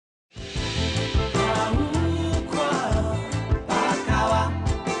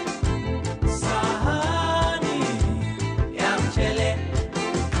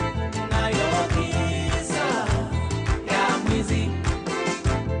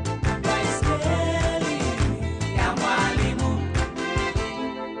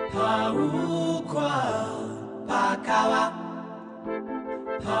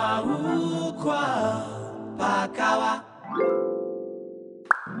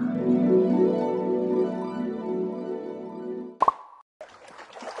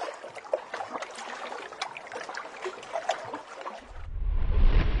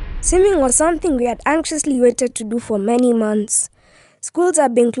Swimming was something we had anxiously waited to do for many months. Schools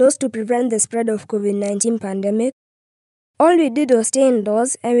have been closed to prevent the spread of COVID-19 pandemic. All we did was stay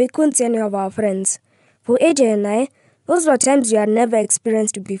indoors and we couldn't see any of our friends. For AJ and I, those were times we had never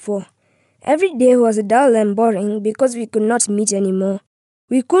experienced before. Every day was dull and boring because we could not meet anymore.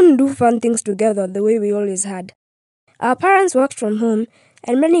 We couldn't do fun things together the way we always had. Our parents worked from home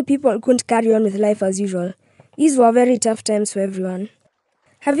and many people couldn't carry on with life as usual. These were very tough times for everyone.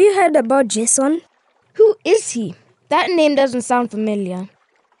 Have you heard about Jason? Who is he? That name doesn't sound familiar.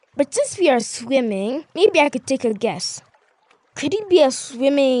 But since we are swimming, maybe I could take a guess. Could he be a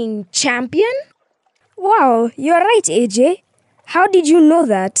swimming champion? Wow, you're right, AJ. How did you know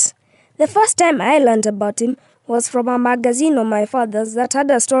that? The first time I learned about him was from a magazine of my father's that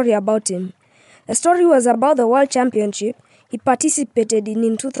had a story about him. The story was about the World Championship he participated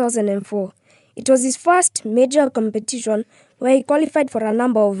in 2004. It was his first major competition where he qualified for a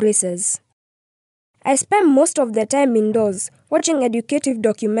number of races. I spent most of the time indoors, watching educative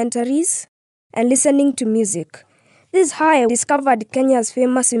documentaries and listening to music. This is how I discovered Kenya's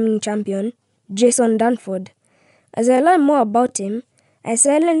famous swimming champion, Jason Dunford. As I learned more about him, I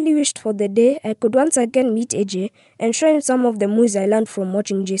silently wished for the day I could once again meet AJ and show him some of the moves I learned from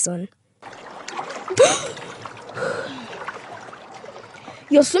watching Jason.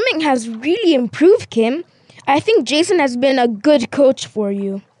 Your swimming has really improved, Kim. I think Jason has been a good coach for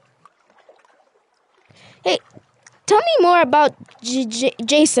you. Hey, tell me more about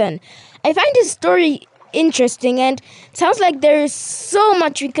Jason. I find his story interesting and sounds like there is so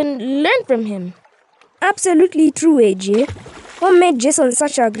much we can learn from him. Absolutely true, AJ. What made Jason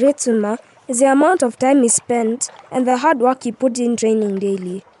such a great swimmer is the amount of time he spent and the hard work he put in training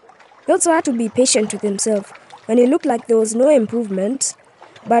daily. He also had to be patient with himself when it looked like there was no improvement,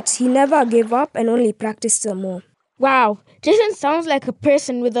 but he never gave up and only practiced some more. Wow, Jason sounds like a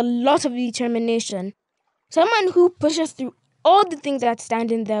person with a lot of determination. Someone who pushes through all the things that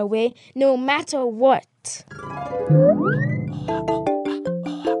stand in their way, no matter what.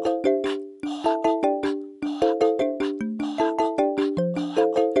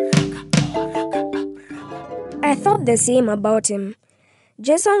 I thought the same about him.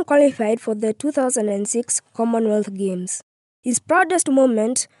 Jason qualified for the 2006 Commonwealth Games. His proudest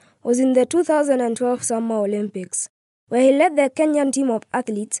moment was in the 2012 Summer Olympics, where he led the Kenyan team of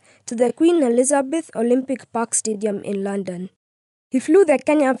athletes to the Queen Elizabeth Olympic Park Stadium in London. He flew the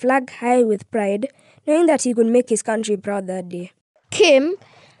Kenyan flag high with pride, knowing that he could make his country proud that day. Kim,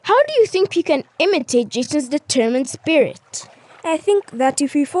 how do you think we can imitate Jason's determined spirit? I think that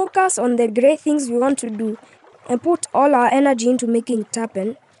if we focus on the great things we want to do and put all our energy into making it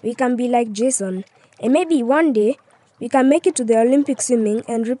happen, we can be like Jason. And maybe one day, we can make it to the Olympic swimming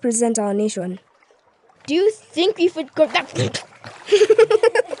and represent our nation. Do you think we would go that?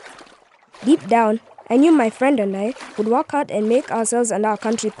 Deep down, I knew my friend and I would work hard and make ourselves and our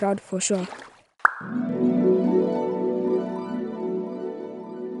country proud for sure.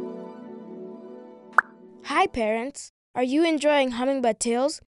 Hi parents, are you enjoying Hummingbird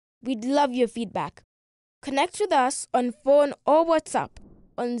Tales? We'd love your feedback. Connect with us on phone or WhatsApp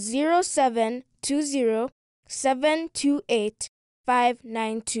on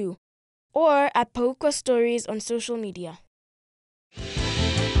 0720-728-592 or at Paukwa Stories on social media.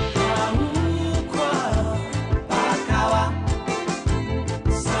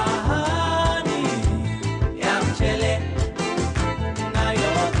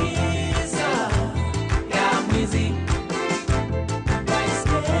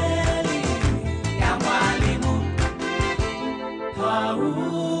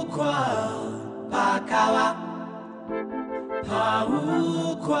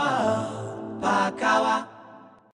 Paukwa, Pakawa.